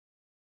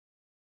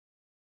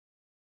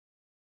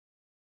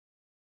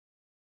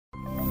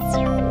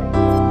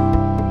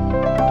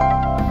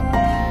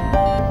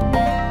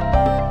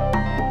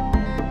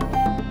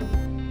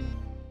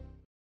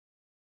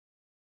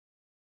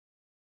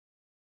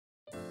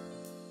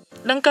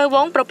ដង្កូវ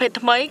វងប្រភេទ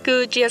ថ្មីគឺ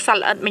ជាសត្វ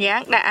ល្អិ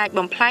តម្យ៉ាងដែលអា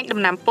ចបំផ្លាញដំ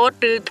ណាំពោត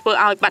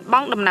ឬធ្វើឲ្យបាត់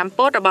បង់ដំណាំ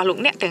ពោតរបស់លោក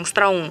អ្នកទាំង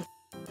ស្រុ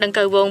ងដង្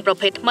កូវវងប្រ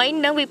ភេ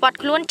ទថ្មីនឹងវិវត្ត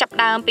ខ្លួ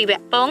នចាប់ដើមពី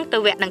វគ្គពងទៅ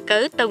វគ្គ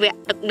ដង្កូវទៅវគ្គ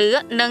ទឹ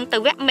កដឿនិងទៅ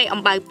វគ្គមេ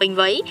អំបៅពេ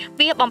ញវ័យ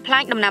វាបំផ្លា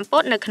ញដំណាំពោ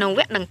តនៅក្នុង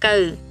វគ្គ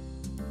ដង្កូវ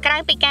ក្រៅ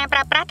ពីកា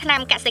រប្រើប្រាស់ថ្នាំ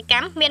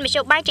កសិកម្មមាន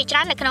មធ្យោបាយជាច្រើ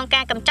ននៅក្នុង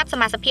ការកម្ចាត់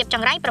សមាសភាពច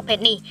ង្រៃប្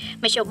រភេទ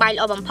នេះមធ្យោបា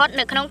យល្អបំផុ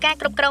តនៅក្នុងកា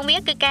រគ្រប់គ្រងវា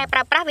គឺកា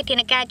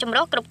រប្រើប្រាស់វិធានការចម្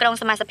រុះគ្រប់គ្រង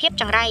សមាសភា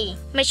ពចង្រៃ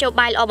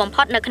មធ្យោបាយល្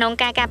អបំផុតនៅក្នុ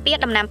ងការការពារ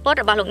ដំណាំពោត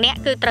របស់លោកអ្ន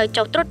កគឺត្រូវ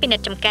ចុះត្រួតពិនិត្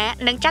យចម្កា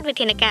រនិងចាត់វិ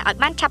ធានការឲ្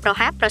យបានឆាប់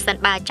រហ័សប្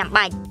រសិនបើ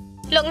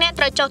ចាំបាច់លោកអ្នក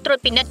ត្រូវចុះត្រួ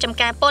តពិនិត្យ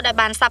ចម្ការពោតឲ្យ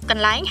បានសព្វក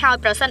ន្លែងហើយ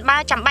ប្រសិន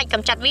បើចាំបាច់ក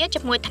ម្ចាត់វា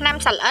ជាមួយថ្នាំ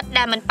សត្វល្អិ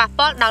តដែលមិនប៉ះ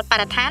ពាល់ដល់ប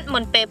រិស្ថា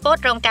នមុនពេ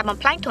លពោតរងកា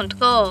របំផ្លាញធ្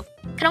ងន់ធ្ង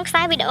រក្នុងខ្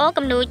សែវីដេអូ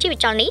គំនូរជីវ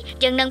ចល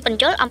នេះយើងនឹងបញ្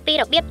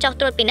យល់អំពីរបៀបចុះ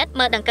ត្រួតពិនិត្យ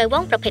មើលដង្កូវវ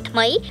ងប្រភេ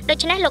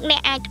ទថ្មីដូច្នេះលោកអ្ន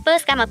កអាចធ្វើ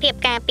សកម្មភាព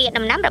ការពារ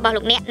ដំណាំរ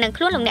បស់លោកអ្នកនិ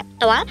ងខ្លួនលោកអ្ន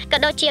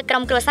កផ្ទាល់ក៏ដូចជាក្រុ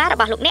មគ្រួសារ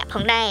របស់លោកអ្នកផ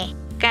ងដែរ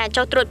កា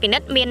រចុះត្រួ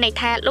តពិនិត្យមានន័យ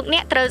ថាលោ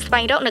កអ្នកត្រូវស្វែ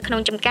ងរកនៅក្នុង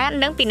ចម្ការ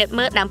និងពិនិត្យ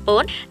មើលដើមពោ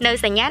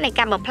តនៅសញ្ញានៃ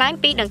ការបំផ្លាញ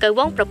ពីដង្កូវ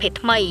វងប្រភេទ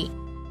ថ្មី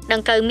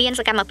ដង្កូវមា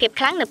នសកម្មភា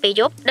ពខ្លាំងនៅពេល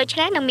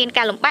យប់ដូច្នេះនឹងមាន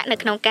ការលំបាកនៅ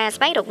ក្នុងការស្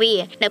វែងរ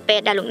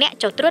កវានៅពេលដែលលោកអ្នក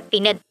ចុះត្រួតពិ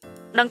និត្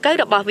យដង្កូ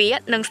វរ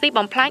បស់វានឹង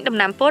ស៊ីបំផ្លាញដំ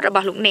ណាំពោតរប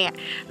ស់លោកអ្ន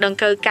កដង្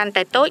កូ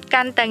វកាន់តែតូច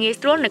កាន់តែងា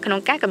យស្រួលនៅក្នុ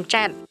ងការ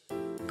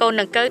កម្ចាត់កូន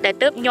ដង្កូវដែ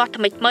លទើបញាស់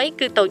ថ្មី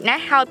ៗគឺតូចណា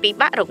ស់ហើ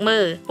យពិបាករកមើ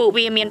លពួក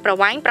វាមានប្រ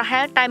វែងប្រ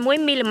ហែលតែ1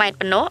មីលីម៉ែត្រ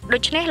ប៉ុណ្ណោះដូ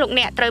ច្នេះលោក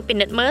អ្នកត្រូ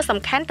វពិនិត្យមើ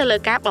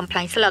លសំខាន់ទៅលើការបំផ្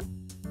លាញស្លឹក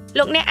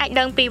លោកអ្នកអាច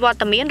ដឹងពីវត្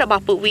តមានរប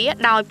ស់ពួ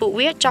កវាដោយពួ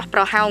កវាចោះប្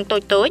រហោងតូ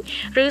ចៗ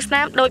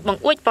ឬស្នាមដូចប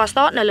ង្អួចពណ៌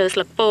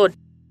សនៅលើស្លឹកពោ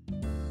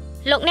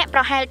តលោកអ្នកប្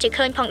រហែលជា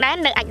ឃើញផងដែរ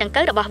នៅអាចដង្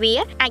កូវរ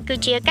បស់វាអាចគឺ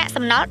ជាកា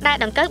កសំណល់ដែ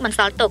លដង្កូវបន្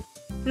សល់ទុក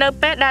នៅ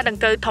ពេលដែល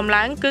ដង្កូវធំឡើ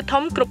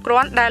ងគឺធំគ្រប់គ្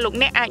រាន់ដែលលោក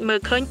អ្នកអាចមើល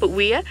ឃើញពួក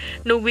វា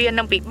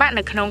នោះវានឹងពិបា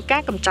កនៅក្នុង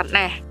ការកម្ចាត់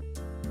ណាស់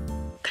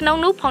ក្នុ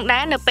ងនោះផងដែ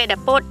រនៅពេលដែ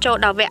លពោតចូ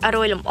លដល់វគ្គ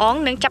រោយលំអ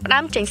ងនិងចាប់ផ្ដើ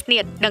មចេញស្នៀ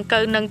តដង្កូ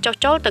វនឹង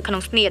ចុះចូលទៅក្នុ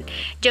ងស្នៀត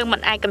យើងមិន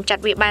អាចកម្ចាត់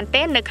វាបា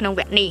នទេនៅក្នុង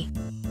វគ្គ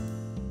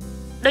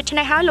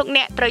នេះដូច្នេះហើយលោកអ្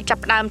នកត្រូ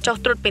វចាប់ផ្ដើម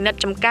ចុះត្រួតពិនិត្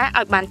យចម្កា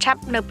រឲ្យបា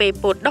នឆាប់នៅពេល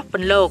ពោតដុះ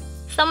ពន្ល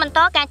កសូមបន្ត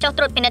ការចុះ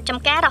ត្រួតពិនិត្យ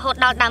ចម្ការរហូត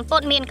ដល់ដើមពោ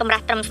តមាន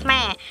កម្រាស់ត្រឹមស្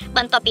មា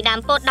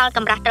បន្ទាប់ពីដើមពោតដល់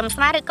កម្រាស់ត្រឹមស្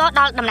មា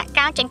ឬក៏ដល់ដំណាក់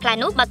កាលចេញផ្លែ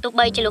នោះបើទោះ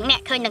បីជាលោកអ្ន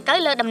កឃើញដង្កូវ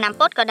លើដំ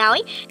ណាំពោតក៏ដោ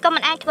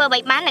យក៏មិនអា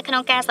ចធ្វើអ្វីបាននៅក្នុ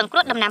ងការ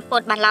សង្គ្រោះដំ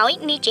ណាំពោតបានឡើយ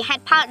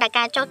នេះជាហេតុផលដែល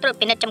ការចុះត្រួ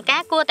តពិនិត្យ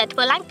ចម្ការគួ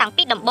រតែធ្វើឡើងតាំង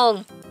ពីដំបូ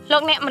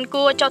ងលោកអ្នកមិ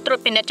នគួរ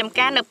ចុះត្រួតពិនិត្យចម្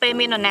ការនៅពេល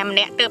មានន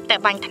រណាម្នាក់ទើបតែ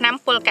បាញ់ថ្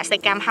នាំពុល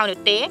កសិកម្មហើយ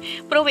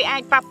នោះទេព្រោះវា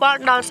អាចប៉ះពាល់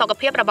ដល់សុខ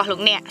ភាពរបស់លោក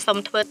អ្នកសូ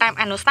មធ្វើតាម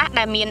អនុសាសន៍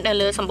ដែលមាននៅ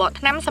លើសម្ប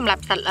កថ្នាំ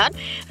សម្រាប់សត្វល្អិត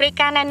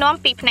ឬការណែ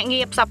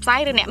នាំពីភ្នាក់ងារផ្សព្វផ្សា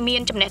យឬអ្នកមា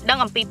នចំណេះដឹ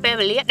ងអំពីពេល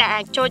វេលាដែ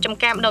លអាចចូលចម្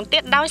ការម្ដ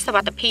ងទៀតដោយសុវ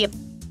ត្ថិភា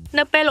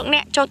ពនៅពេលលោ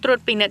កអ្នកចុះត្រួ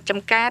តពិនិត្យ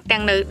ចម្ការ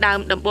ទាំងនៅដើ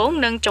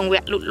មដំបូងនិងចង្វា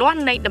ក់លូ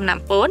តលាស់នៃដំណាំ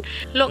ពោ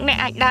តលោកអ្នក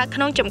អាចដើរក្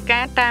នុងចម្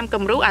ការតាម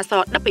គំរូអក្ស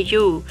រ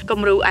W គំ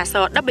រូអក្ស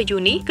រ W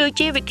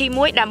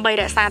នេះគឺជាវិធីមួយដើម្បី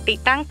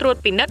រក្សាទីតាំ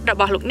ងត្រួតពិនិត្យរ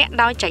បស់លោកអ្នក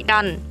ដោយចៃដ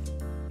ន្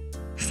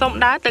យសូម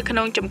ដើ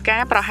រទៅក្នុង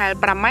ចម្ការប្រហែល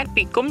5ម៉ែត្រ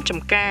ពីគុម្ពច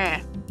ម្កា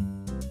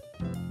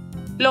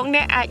រលោកអ្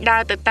នកអា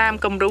ចដើរទៅតា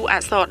មគំរូអ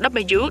ក្សរ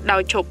W ដោ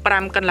យឈប់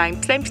5កន្លែង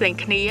ផ្សេងៗ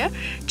គ្នា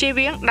ជៀ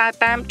សវាងដើ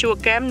រតាមជួ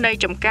រគែមនៃ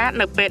ចម្ការ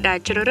នៅពេលដែល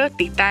ជ្រើសរើស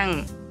ទីតាំង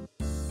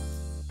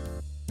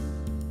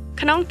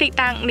ក្នុ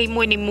ងទីតាំ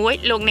ងនីមួយ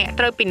ៗលោកអ្នក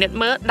ត្រូវពិនិត្យ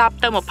មើល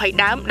10ទៅ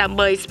20ដើ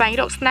មដើម្បីស្វែង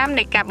រកស្នា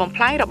មនៃការបំផ្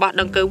លាញរ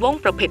បស់ដង្កូវវ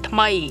ងប្រភេ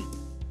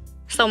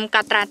ទថ្មីសូម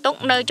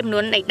កត់ត្រាទុកនៅចំនួ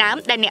ននៃដើម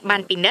ដែលអ្ន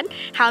កបានពិនិត្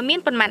យហើយមា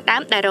នប៉ុន្មា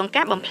នដើមដែលរ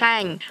ងការបំផ្លា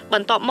ញប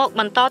ន្ទាប់មក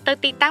បន្តទៅ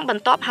ទីតាំង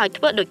បន្ទាប់ហើយធ្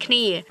វើដូ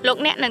ចគ្នាលោក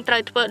អ្នកនឹ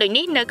ងត្រូវធ្វើដូ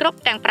ចនេះនៅគ្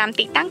រប់ទាំង5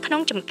ទីតាំងក្នុ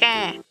ងចម្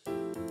កា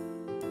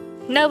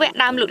រនៅវគ្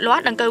គដើមលូ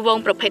តលាស់ដង្កូវវ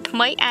ងប្រភេ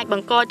ទថ្មីអាច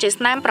បង្កជា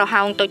ស្នាមប្រ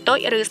ហោងតូច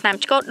ៗឬស្នា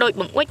មឆ្កូតដូ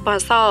ចបង្អួចព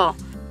ណ៌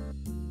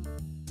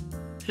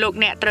សលោក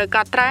អ្នកត្រូវក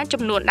ត់ត្រា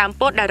ចំនួនដើម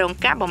ពោតដែលរង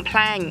កា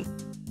របំផ្លាញ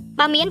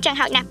បើមានចង្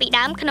ហោ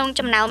ចណាស់ពីដើមក្នុ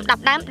ងចំណោម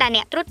10ដើមដែលអ្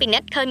នកត្រួ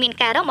តពិនិត្យឃើញមាន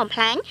ការរ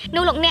ងបំផ្លាញ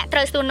នោះលោកអ្នកត្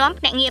រូវសួរ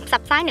នាំភ្នាក់ងារផ្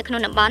សព្វផ្សា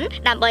យនៅក្នុងតំ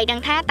បន់ដើម្បីដឹង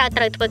ថាតើត្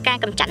រូវធ្វើការ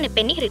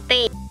កម្ចាត់នៅពេលនេះឬ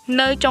ទេ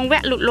នៅចុងវ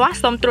គ្គលូតលាស់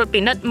សូមត្រួត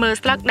ពិនិត្យមើល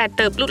ស្លឹកដែល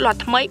ទើបលូតលាស់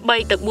ថ្មី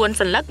3ទៅ4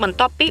សន្លឹក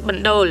បន្ទាប់ពីប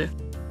ណ្ដូ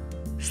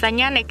លសញ្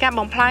ញានៃកា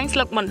របំផ្លាញស្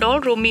លឹកបណ្ដូ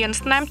លរួមមា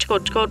នស្នាមឆ្កូ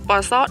តព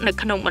ណ៌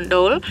សនៅក្នុង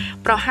បណ្ដូល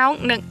ប្រហោង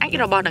និងអាច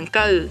របស់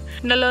ដង្កូវ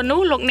នៅលើ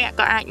នោះលោកអ្នក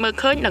ក៏អាចមើល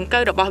ឃើញដង្កូ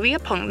វរ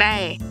បស់វាផ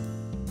ងដែរ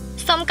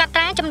សូមកត់ត្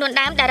រាចំនួ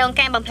នដើមដែលរ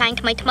ងការបំផ្លា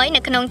ញថ្មីៗនៅ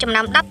ក្នុ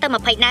ងចំណោម10ទៅ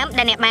20ដើ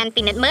មដែលអ្នកបា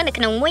នពិនិត្យមើ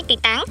លនៅក្នុងមួ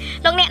យទីតាំ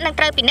ងលោកអ្នកនឹ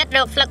ងត្រូវពិនិត្យរ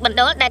កស្លឹក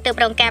បណ្ដូលដែលទើប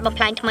រងកា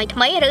របំផ្លាញថ្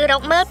មីៗឬ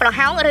រកមើលប្រ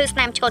ហោងឬស្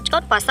នា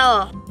មឆ្កូតពណ៌ស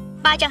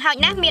បើចង្ហោច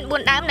ណាស់មាន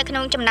4ដើ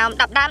មនៅក្នុងចំណោម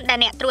10ដើមដែល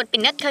អ្នកត្រួ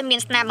តពិនិត្យឃើញមាន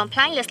ស្នា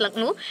មបំផ្លាញលើស្លឹ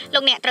កនោះ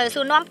លោកអ្នកត្រូវ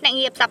សួរនាំភ្នាក់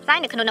ងារផ្សព្វផ្សាយ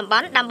នៅក្នុងតំប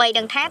ន់ដើម្បី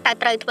ដឹ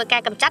ងថាតើត្រូវធ្វើ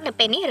ការកម្ចាត់នៅ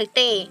ពេលនេះ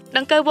ឬទេដ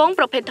ង្កូវវ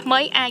ងប្រភេ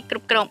ទថ្មីអាចគ្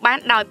រប់គ្រងបាន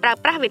ដោ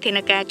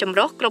យប្រើប្រាស់វិធានការចម្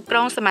រុះគ្រប់គ្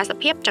រងសមាស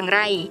ភាពចង្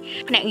រៃ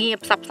ភ្នាក់ងា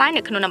រផ្សព្វផ្សាយ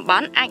នៅក្នុងតំប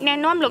ន់អា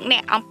ចណែនាំលោ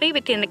កអ្ន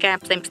កអំពីវិធានកា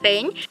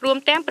រផ្សេងៗរួម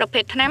ទាំងប្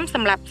រភេទថ្នាំស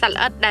ម្រាប់សត្វល្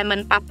អិតដែលមិ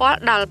នប៉ះពាល់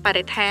ដល់ប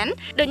រិស្ថា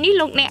នដូច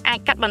នេះលោកអ្នកអា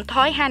ចកាត់បន្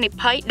ថយហានិ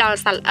ភ័យដល់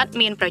សត្វល្អិ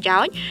តមានប្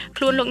រយោជន៍ខ្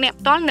លួនលោកអ្នក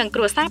ផ្ទាល់និ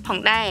ងគ្រួសារផង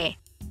ដែ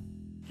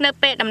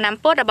រនៅពេលដំ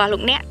ណាំពោតរបស់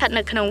លោកអ្នកស្ថិត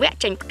នៅក្នុងវគ្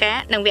គចេញផ្កា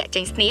និងវគ្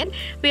គចេញស្នៀ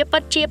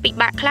តវាពិតជាពិ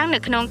បាកខ្លាំ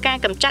ងនៅក្នុងកា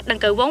រកម្ចាត់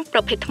ដង្កូវវងប្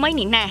រភេទថ្មី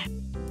នេះណាស់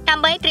ដើ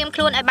ម្បីត្រៀមខ្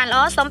លួនឲ្យបានល្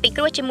អសូមពិ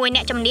គ្រោះជាមួយអ្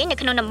នកជំនាញនៅ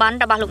ក្នុងតំបន់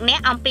របស់លោកអ្នក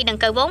អំពីដ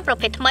ង្កូវវងប្រ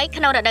ភេទថ្មី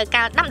ក្នុងរដូវ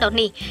កាលដាំដុះ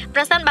នេះប្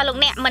រសិនបើលោក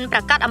អ្នកមិនប្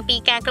រកាសអំពី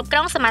ការគ្រប់គ្រ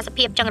ងសមាស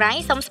ភាពចង្រៃ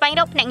សូមស្វែង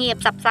រកភ្នាក់ងារ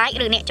ផ្សព្វផ្សាយ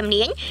ឬអ្នកជំ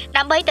នាញ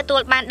ដើម្បីទទួ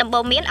លបានដំបូ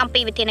ន្មានអំ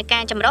ពីវិធានកា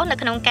រចម្រុះនៅ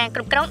ក្នុងការគ្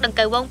រប់គ្រងដង្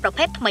កូវវងប្រ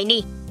ភេទថ្មី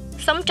នេះ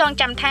សូមចង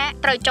ចាំថា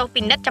ត្រូវចុះ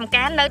ពិនិត្យចំ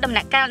ការនៅដំ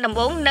ណាក់កាលដំ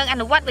បូងនិងអ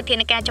នុវត្តវិធា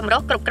នការចម្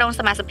រុះគ្រប់គ្រង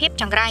សមាសភាព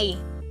ចង្រៃ